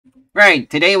Right,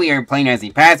 today we are playing as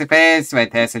the pacifist with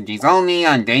SMGs only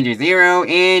on Danger Zero,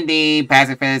 and the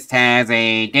pacifist has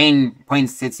a gain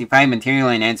 .65 material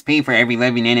and XP for every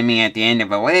living enemy at the end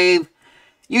of a wave.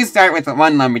 You start with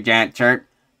one lumberjack chart,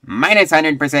 minus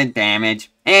 100% damage,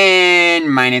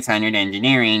 and minus 100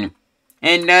 engineering.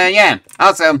 And yeah,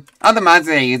 also, all the mods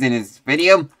that I use in this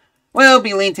video will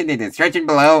be linked in the description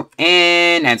below,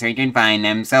 and that's where you can find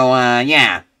them, so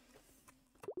yeah.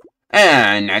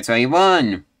 And that's how you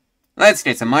won. Let's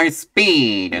get some more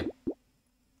speed.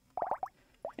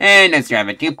 And let's grab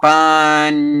a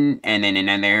coupon. And then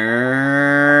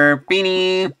another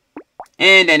beanie.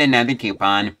 And then another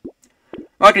coupon.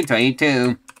 Welcome to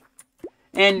 22.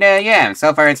 And yeah,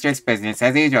 so far it's just business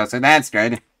as usual, so that's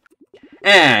good.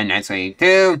 And that's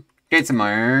 22. Get some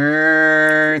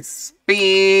more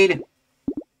speed.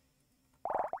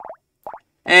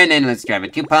 And then let's grab a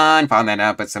coupon. Follow that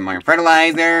up with some more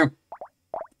fertilizer.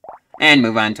 And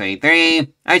move on to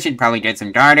A3. I should probably get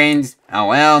some gardens. Oh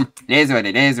well, it is what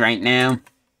it is right now.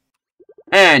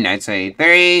 And that's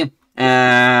A3.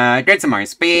 Get some more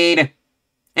speed.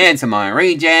 And some more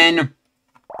regen.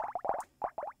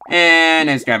 And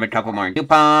let's grab a couple more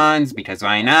coupons, because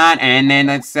why not? And then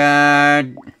let's,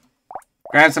 grab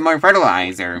some more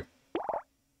fertilizer.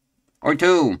 Or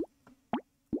 2.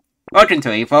 Welcome to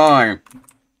A4.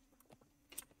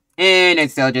 And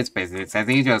it's still just business as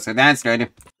usual, so that's good.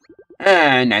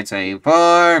 And that's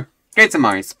A4. Get some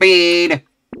more speed.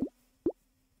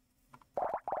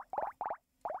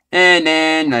 And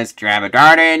then let's grab a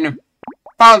garden.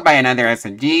 Followed by another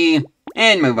SMG.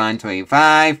 And move on to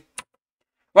A5.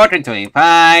 Welcome to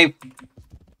A5.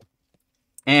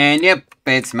 And yep,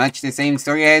 it's much the same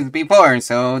story as before,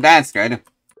 so that's good.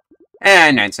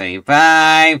 And that's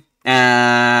A5.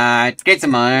 Get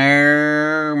some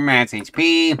more max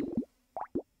HP.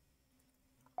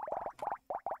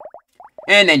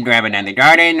 And then grab another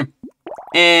garden.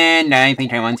 And I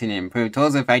think I want to improve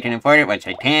tools if I can afford it, which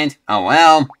I can't. Oh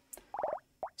well.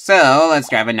 So, let's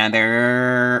grab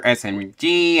another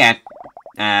SMG.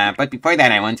 But before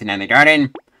that, I want another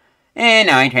garden. And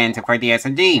now I can't afford the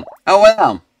SMG. Oh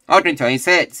well. Ultra Choice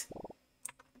 6.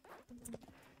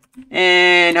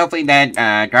 And hopefully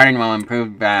that garden will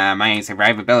improve my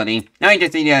survivability. Now I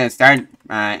just need to start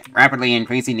rapidly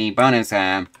increasing the bonus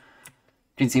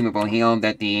consumable heal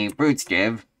that the brutes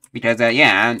give. Because,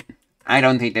 yeah, I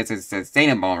don't think this is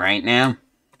sustainable right now.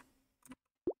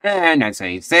 And that's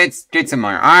A6. Get some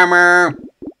more armor.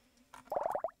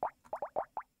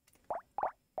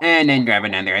 And then grab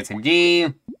another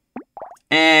SMG.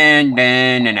 And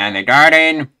then another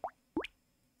garden.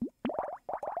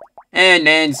 And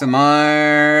then some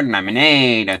more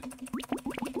lemonade.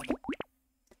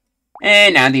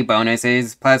 And now the bonus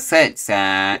is plus 6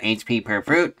 HP per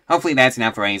fruit. Hopefully that's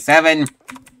enough for A7.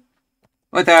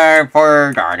 With our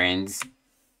 4 gardens.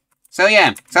 So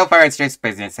yeah, so far it's just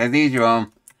business as usual.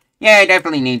 Yeah, I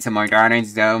definitely need some more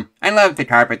gardens though. I love to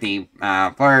carpet the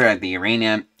floor of the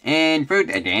arena and fruit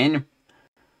again.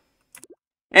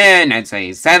 And that's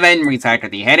A7. Recycle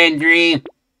the head injury.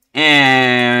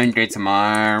 And get some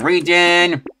more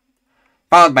regen.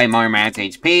 Followed by more max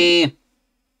HP.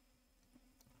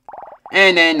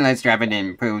 And then let's grab an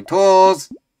improved tools.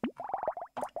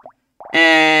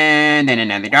 And then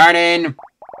another garden.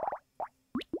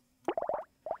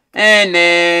 And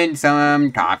then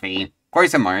some coffee. For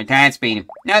some more attack speed.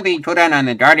 Now the cooldown on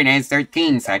the garden is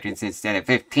 13 seconds instead of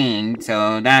 15,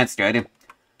 so that's good.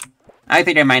 I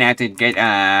think I might have to get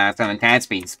some attack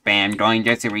speed spam going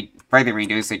just to further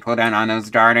reduce the cooldown on those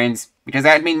gardens. Because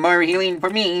that would mean more healing for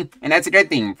me, and that's a good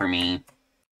thing for me.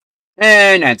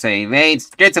 And that's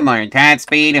A8. Get some more attack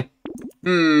speed.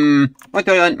 What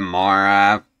do I want more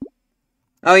of?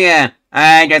 Oh yeah,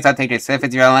 I guess I'll take a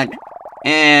Syphilis relic.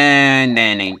 And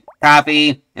then a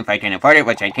coffee, if I can afford it,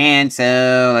 which I can,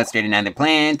 so let's get another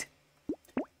plant.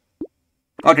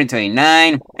 Ultra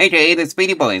 29, aka the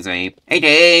Speedy Boys wave,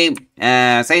 aka,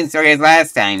 same story as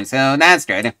last time, so that's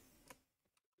good.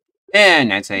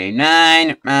 And that's a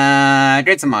 9,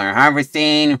 get some more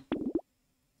harvesting.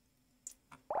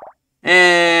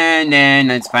 And then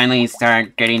let's finally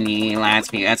start getting the last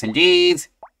few SMGs.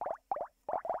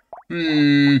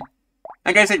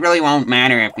 I guess it really won't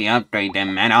matter if we upgrade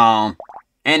them at all.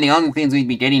 And the only things we'd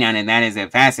be getting out of that is a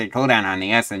faster cooldown on the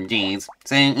SMGs.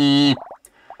 So,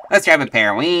 let's grab a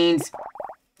pair of wings.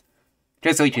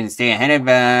 Just so we can stay ahead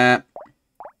of,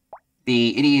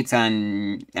 the idiots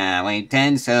on, wave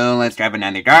 10. So, let's grab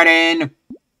another garden.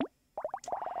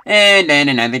 And then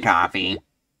another coffee.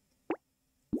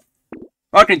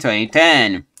 Welcome to wave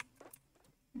 10.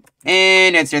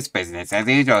 And it's just business as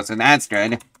usual, so that's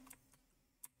good.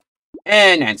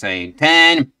 And that's a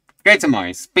 10. Get some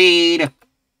more speed.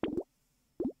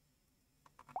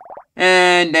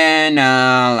 And then,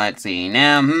 let's see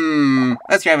now.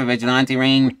 Let's grab a vigilante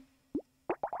ring.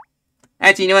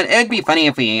 Actually, you know what? It would be funny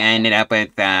if we ended up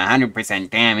with 100%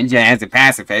 damage as a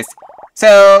pacifist.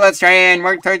 So, let's try and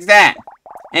work towards that.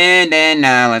 And then,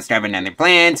 let's grab another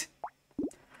plant.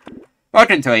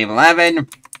 Welcome to wave 11.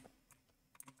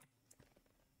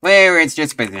 Where it's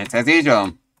just business as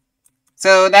usual.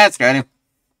 So, that's good.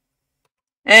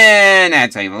 And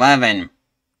that's wave 11.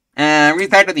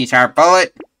 Restart with the sharp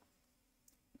bullet.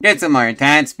 Get some more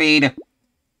attack speed.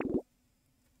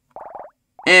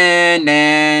 And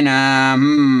then,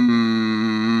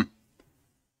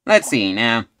 let's see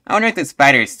now. I wonder if the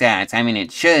spider stats. I mean,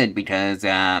 it should because,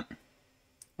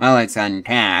 well, it's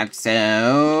untapped,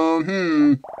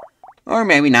 so, or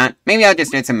maybe not. Maybe I'll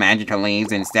just get some magical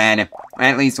leaves instead. Or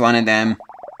at least one of them.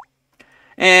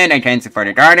 And I cancel for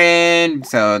the garden,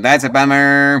 so that's a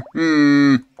bummer.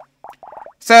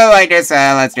 So I guess,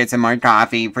 let's get some more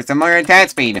coffee for some more attack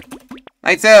speed.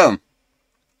 Like so.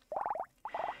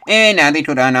 And now the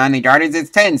cooldown on the gardens is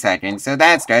 10 seconds, so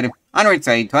that's good. Onwards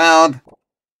to 12.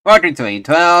 Forward to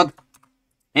 12.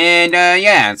 And,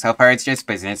 yeah, so far it's just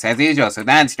business as usual, so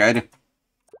that's good.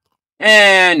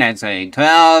 And that's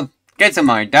 12. Get some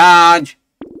more dodge.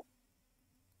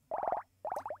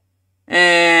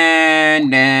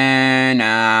 And then,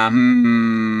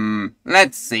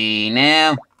 let's see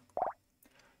now.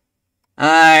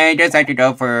 I guess I could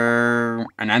go for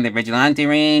another vigilante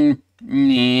ring.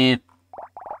 Yeah.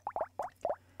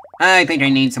 I think I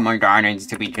need some more gardens,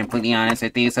 to be completely honest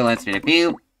with you, so let's do a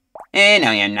few. And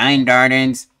now we have 9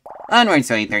 gardens. Onwards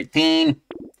to 13.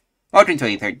 Welcome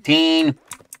to 13.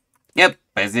 Yep,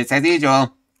 business as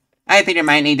usual. I think I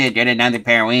might need to get another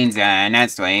pair of wings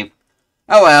next wave.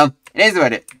 Oh well, it is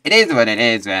what it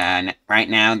is right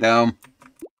now, though.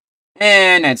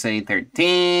 And that's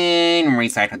 13.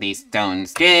 Recycle the stone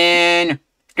skin.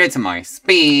 Get some more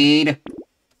speed.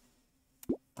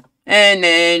 And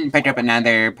then pick up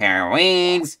another pair of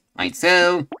wings, like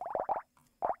so.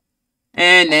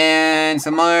 And then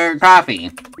some more coffee.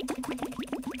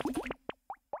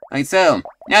 Like so.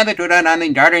 Now the cooldown on the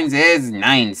gardens is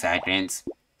 9 seconds.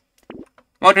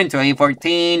 Welcome to wave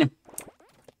 14.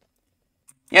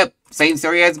 Yep, same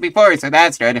story as before, so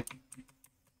that's good.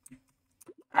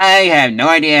 I have no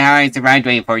idea how I survived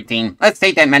wave 14. Let's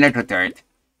take that medical turret.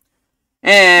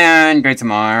 And get some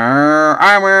more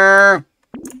armor.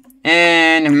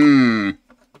 And,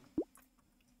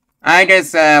 I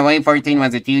guess, wave 14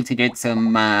 was a due to get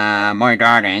some, more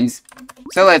gardens.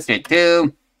 So let's get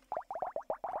 2.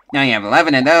 Now you have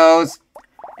 11 of those.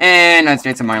 And let's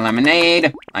get some more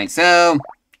lemonade, like so.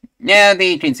 Now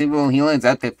the consumable heal is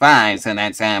up to 5, so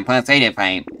that's, plus 8 if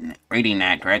I'm reading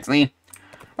that correctly.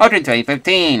 Welcome to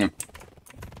 15.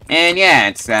 And yeah,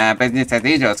 it's, business as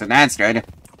usual, so that's good.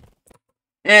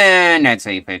 And that's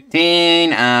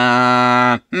 15. Get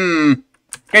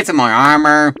some more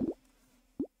armor.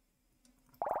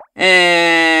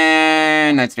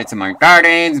 And let's get some more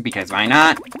gardens, because why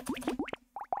not?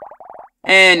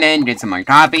 And then get some more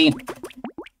coffee.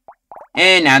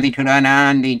 And now the cooldown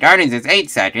on the gardens is 8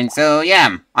 seconds, so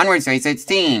yeah, onwards to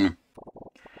 16.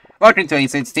 Welcome to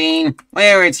 16,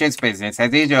 where it's just business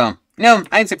as usual. No,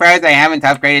 I'm surprised I haven't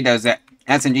upgraded those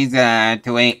SMGs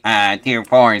to tier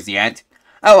 4s yet.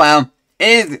 Oh well,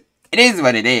 it is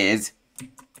what it is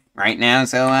right now,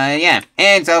 so yeah.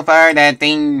 And so far that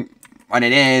thing, what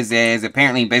it is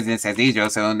apparently business as usual,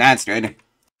 so that's good.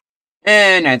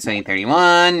 And that's wave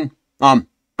 31. Well,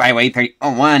 by wave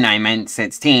 31 I meant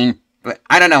 16, but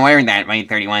I don't know where that wave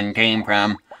 31 came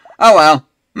from. Oh well,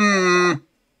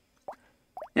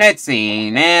 let's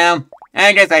see now.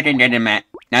 I guess I can get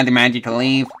another magical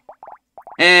leaf.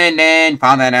 And then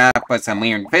follow that up with some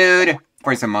weird food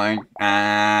for some more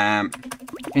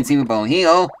consumable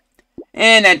heal.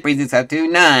 And that brings us up to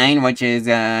 9, which is,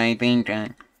 I think,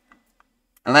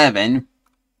 11.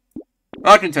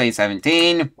 Welcome to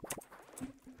 17.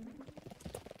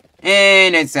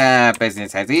 And it's,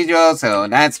 business as usual, so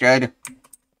that's good.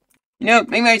 You know,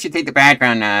 maybe I should take the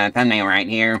background, thumbnail right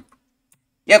here.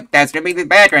 Yep, that's gonna be the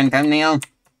background thumbnail.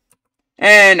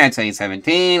 And that's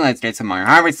 17. Let's get some more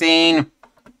harvesting.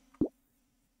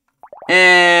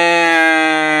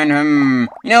 And,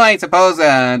 you know, I suppose,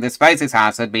 the spicy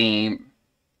sauce would be,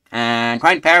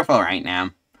 quite powerful right now.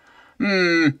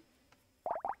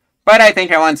 But I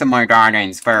think I want some more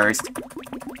gardens first.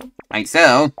 Like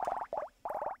so.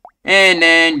 And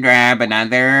then grab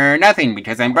another nothing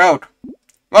because I'm broke.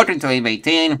 Welcome to wave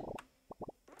 18.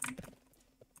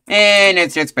 And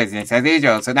it's just business as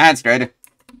usual, so that's good.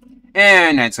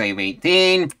 And that's wave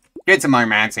 18. Get some more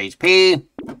max HP.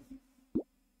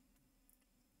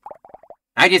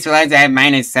 I just realized I have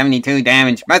minus 72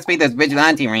 damage. Must be those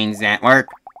vigilante rings at work.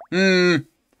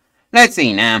 Let's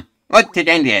see now. What to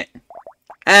end it?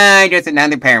 Just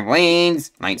another pair of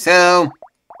wings, like so.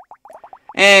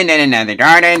 And then another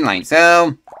garden, like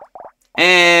so.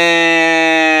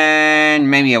 And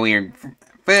maybe a weird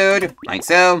food, like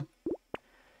so.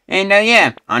 And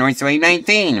yeah, onwards to wave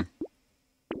 19.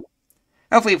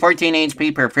 Hopefully 14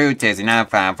 HP per fruit is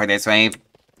enough for this wave.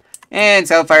 And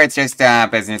so far it's just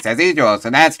business as usual, so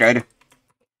that's good.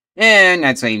 And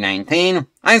that's wave 19.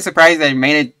 I'm surprised I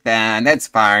made it this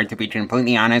far, to be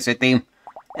completely honest with you.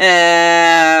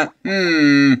 Let's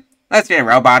get a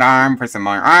robot arm for some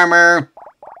more armor.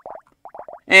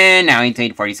 And now we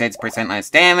take 46% less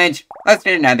damage. Let's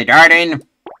get another garden.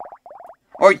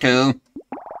 Or 2.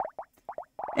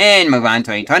 And move on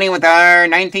to a 20 with our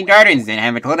 19 gardens and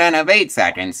have a cooldown of 8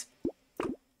 seconds.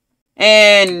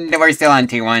 And we're still on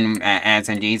tier 1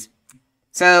 SMGs.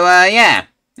 So, yeah.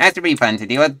 That's pretty fun to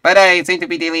deal with. But I seem to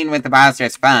be dealing with the boss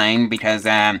just fine because,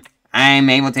 I'm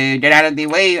able to get out of the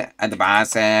way of the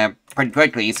boss, pretty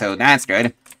quickly, so that's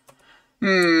good.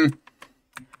 But,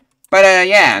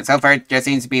 yeah, so far it just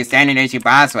seems to be a standard issue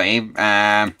boss wave,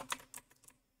 or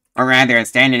rather a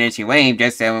standard issue wave,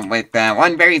 just with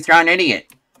one very strong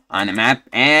idiot on the map,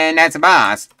 and that's a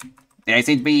boss that I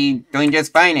seem to be doing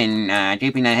just fine and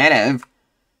keeping ahead of.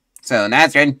 So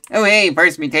that's good. Oh hey,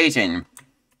 first mutation.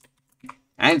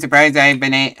 I'm surprised I've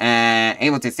been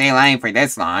able to stay alive for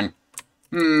this long.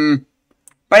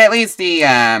 But at least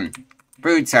the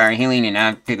fruits are healing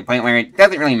enough to the point where it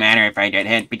doesn't really matter if I get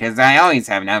hit, because I always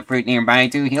have enough fruit nearby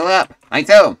to heal up, like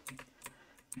so.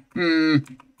 And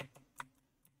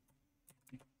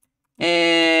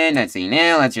let's see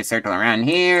now, let's just circle around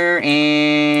here,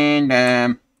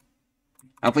 and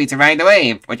hopefully survive the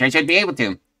wave, which I should be able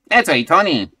to. That's wave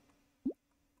 20.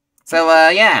 So,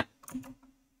 yeah.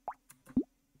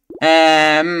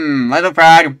 Little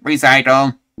frog,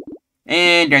 recycle.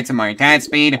 And get some more attack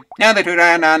speed. Now the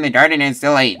cooldown on the garden is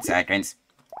still 8 seconds.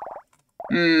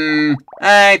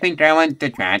 I think I want the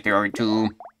tractor or 2.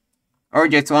 Or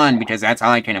just 1, because that's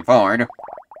all I can afford.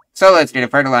 So let's get a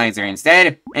fertilizer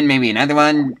instead, and maybe another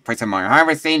one for some more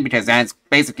harvesting, because that's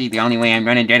basically the only way I'm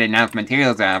going to get enough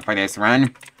materials for this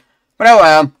run. But oh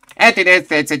well, after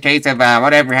this, it's a case of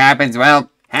whatever happens,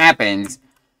 well, happens.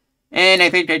 And I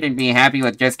think I can be happy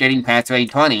with just getting past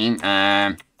wave 20,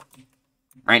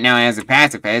 right now as a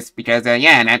pacifist, because,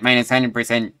 yeah, that minus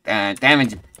 100%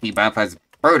 damage debuff was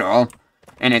brutal,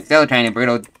 and it's still kind of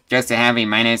brutal just to have a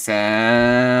minus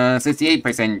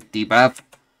 68% debuff.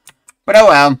 But oh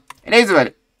well, it is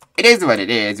what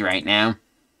it is right now.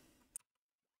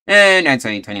 And that's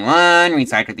wave 21,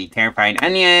 recycle the terrified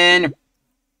onion.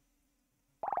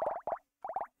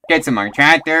 Get some more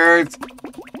tractors,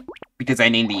 because I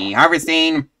need the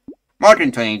harvesting. Modern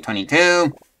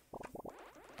 2022.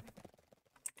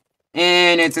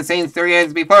 And it's the same story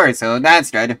as before, so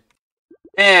that's good.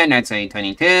 And that's wave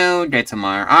 22, get some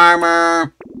more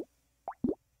armor.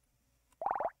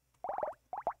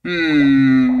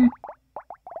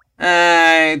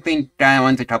 I think I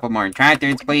want a couple more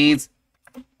tractors, please.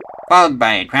 Followed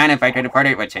by a crown if I could afford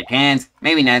it, which I can't.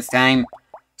 Maybe next time.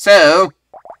 So,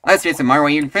 let's get some more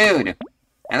weird food.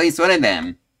 At least one of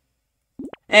them.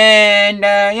 And,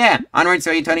 yeah, onwards to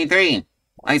wave 23.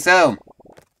 Like so.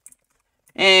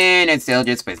 And it's still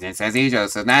just business as usual,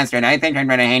 so that's good. I think I'm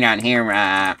gonna hang out here,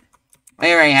 where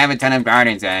I have a ton of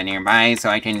gardens nearby, so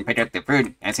I can pick up the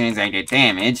fruit as soon as I get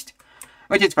damaged.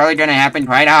 Which is probably gonna happen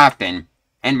quite often.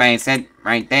 And by sit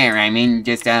right there, I mean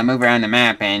just move around the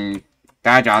map and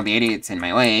dodge all the idiots in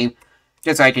my way.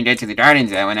 Just so I can get to the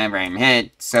gardens whenever I'm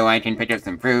hit, so I can pick up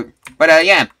some fruit. But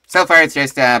yeah, so far it's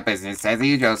just business as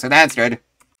usual, so that's good.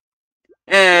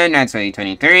 And that's wave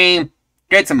 23.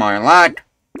 Get some more luck.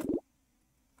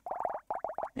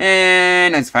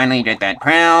 And let's finally get that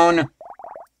crown.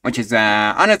 Which is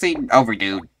honestly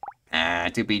overdue,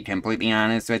 to be completely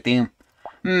honest with you.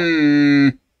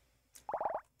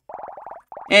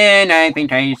 And I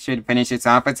think I should finish this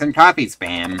off with some coffee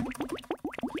spam.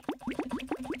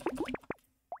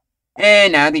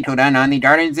 And now the cooldown on the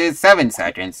gardens is 7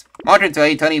 seconds. Modern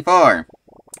to 24.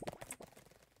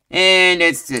 And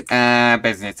it's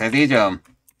business as usual.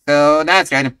 So that's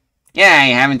good. Yeah, I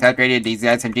haven't upgraded these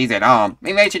SMGs at all.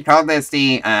 Maybe I should call this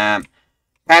the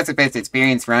pacifist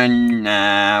experience run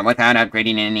without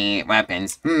upgrading any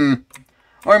weapons.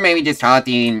 Or maybe just call it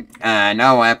the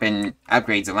no weapon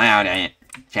upgrades allowed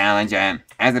challenge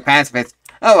as a pacifist.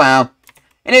 Oh well,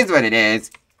 it is what it is.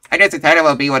 I guess the title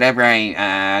will be whatever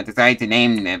I decide to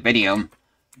name the video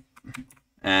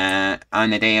on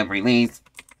the day of release.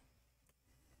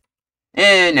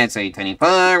 And that's a 24.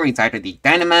 Recycle the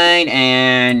dynamite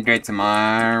and get some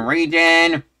more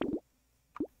regen.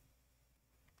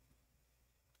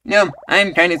 No,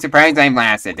 I'm kind of surprised I've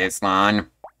lasted this long.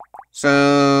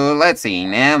 So, let's see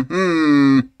now.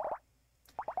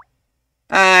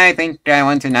 I think I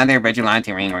want another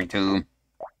vigilante ring or two.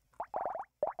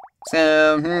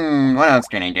 So, what else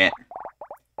can I get?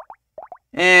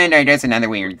 And I guess another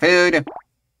weird food.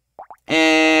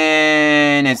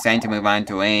 And it's time to move on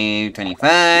to wave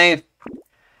 25.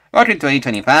 Welcome to wave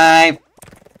 25.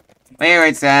 Where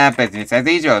it's business as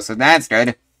usual, so that's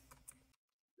good.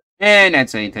 And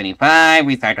that's wave 25.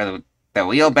 We start with the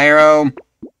wheelbarrow.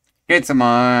 Get some more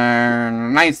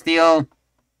lifesteal.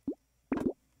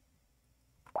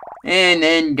 And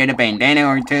then get a bandana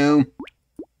or two.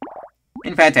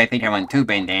 In fact, I think I want 2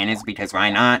 bandanas because why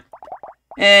not?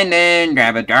 And then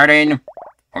grab a garden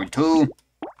or 2.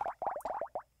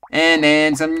 And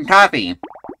then some coffee.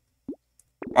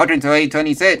 Welcome to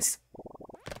 826.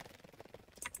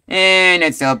 And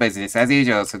it's still business as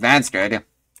usual, so that's good.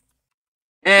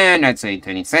 And that's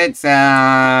 826.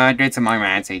 Get some more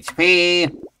max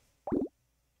HP.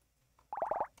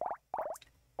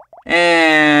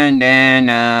 And then,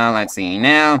 let's see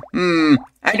now.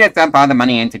 I just dump all the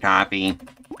money into coffee.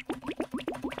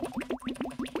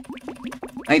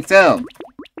 Like so.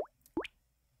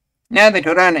 Now the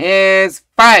cooldown is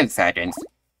 5 seconds.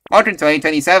 Welcome to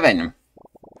 827.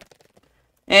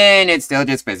 And it's still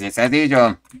just business as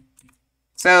usual.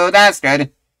 So that's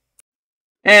good.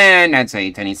 And that's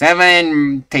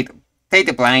 827. Take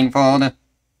the blindfold.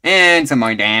 And some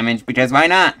more damage, because why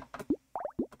not?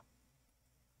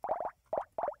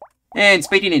 And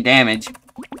speaking of damage,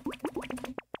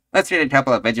 let's get a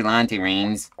couple of vigilante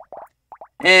rings.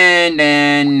 And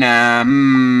then,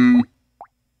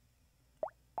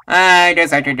 I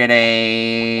guess I could get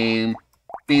a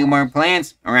few more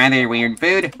plants, or rather weird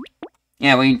food.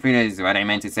 Yeah, weird food is what I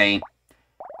meant to say.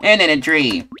 And then a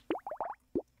tree.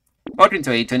 Welcome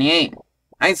to 828.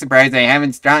 I'm surprised I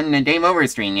haven't gotten a game over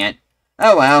stream yet.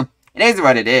 Oh well, it is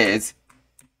what it is.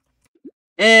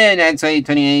 And that's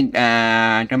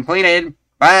 828 completed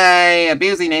by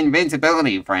abusing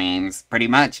invincibility frames, pretty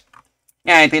much.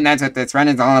 Yeah, I think that's what this run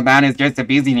is all about, is just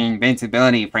abusing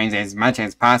invincibility frames as much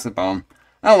as possible.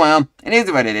 Oh well, it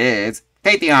is what it is.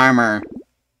 Take the armor.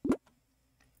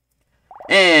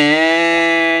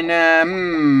 And,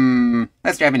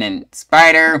 let's grab an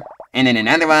spider, and then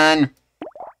another one.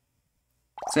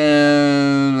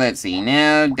 So, let's see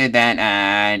now, did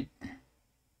that,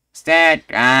 stat?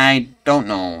 I don't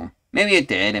know. Maybe it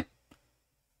did.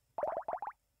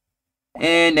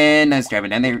 And then let's grab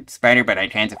another spider, but I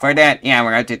can't afford that. Yeah,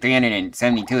 we're up to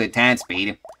 372 attack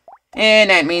speed. And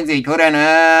that means a cooldown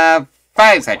of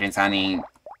 5 seconds on the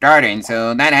garden,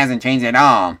 so that hasn't changed at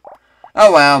all.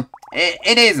 Oh well,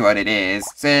 it is what it is.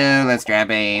 So let's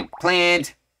grab a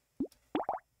plant.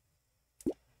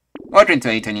 Welcome to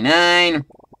 829.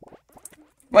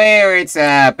 Where it's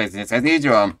business as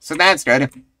usual, so that's good.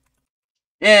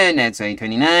 And that's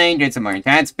 829, get some more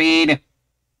attack speed.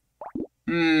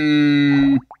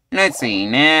 Let's see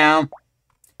now.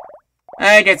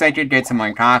 I guess I should get some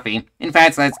more coffee. In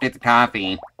fact, let's get the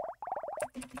coffee.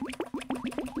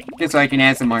 Just so I can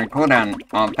add some more cooldown,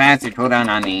 well, faster cooldown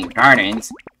on the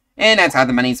gardens. And that's how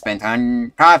the money's spent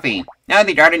on coffee. Now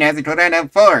the garden has a cooldown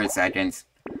of 4 seconds.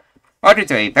 Welcome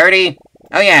to 830.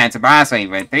 Oh yeah, it's a boss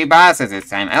wave with 3 bosses this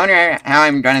time. I wonder how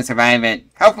I'm gonna survive it.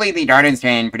 Hopefully the gardens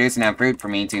can produce enough fruit for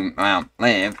me to, well,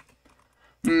 live.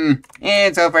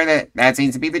 And so far that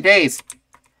seems to be the case.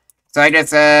 So I guess,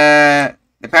 the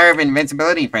power of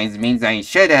invincibility frames means I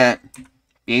should,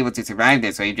 be able to survive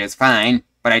this wave just fine.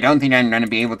 But I don't think I'm gonna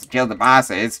be able to kill the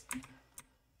bosses.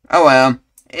 Oh well,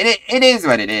 it is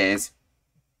what it is.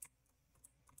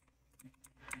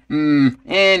 And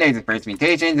there's the first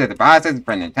mutations of the bosses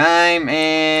from the time,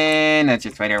 and let's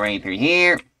just fight our way through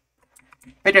here.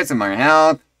 Pick up some more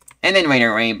health, and then fight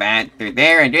our way back through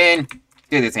there again.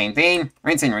 Do the same thing,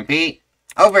 rinse and repeat,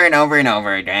 over and over and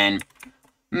over again.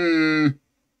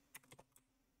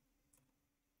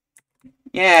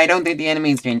 Yeah, I don't think the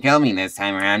enemies can kill me this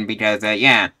time around because,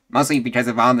 yeah, mostly because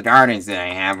of all the gardens that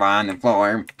I have on the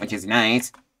floor, which is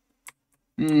nice.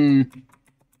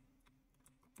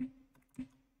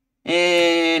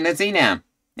 And let's see now.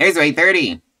 There's way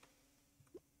 30.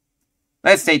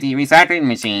 Let's take the recycling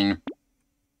machine.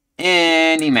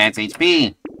 And the max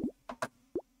HP.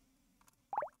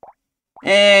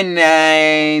 And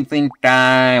I think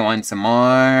I want some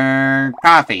more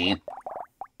coffee.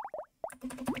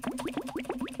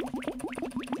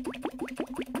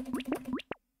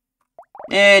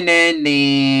 And then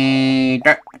the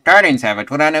gardens have a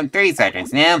cooldown of 3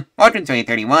 seconds now. Welcome to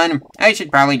 31. I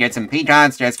should probably get some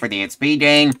peacocks just for the XP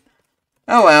gain.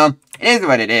 Oh well, it is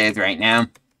what it is right now.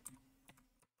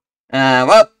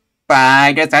 Well,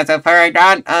 I guess that's how far I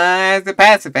got as a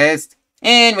pacifist.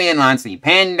 And we unlocked the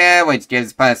panda, which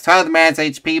gives plus 12 mass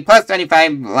HP, plus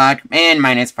 25 luck, and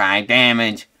minus 5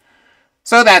 damage.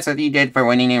 So that's what you did for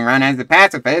winning a run as a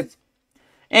pacifist.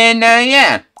 And,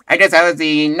 yeah, I guess that was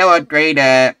the no upgrade,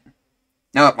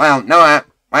 no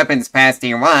weapons past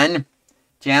tier 1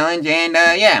 challenge. And,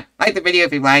 yeah, like the video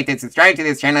if you liked it, subscribe to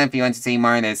this channel if you want to see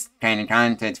more of this kind of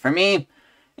content from me.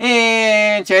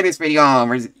 And share this video all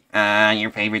over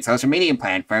your favorite social media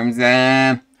platforms,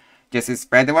 just to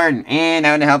spread the word. And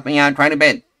that would help me out quite a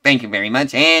bit. Thank you very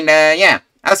much. And, yeah,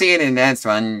 I'll see you in the next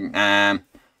one,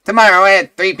 tomorrow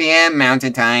at 3 p.m.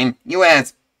 Mountain Time,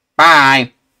 US.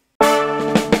 Bye!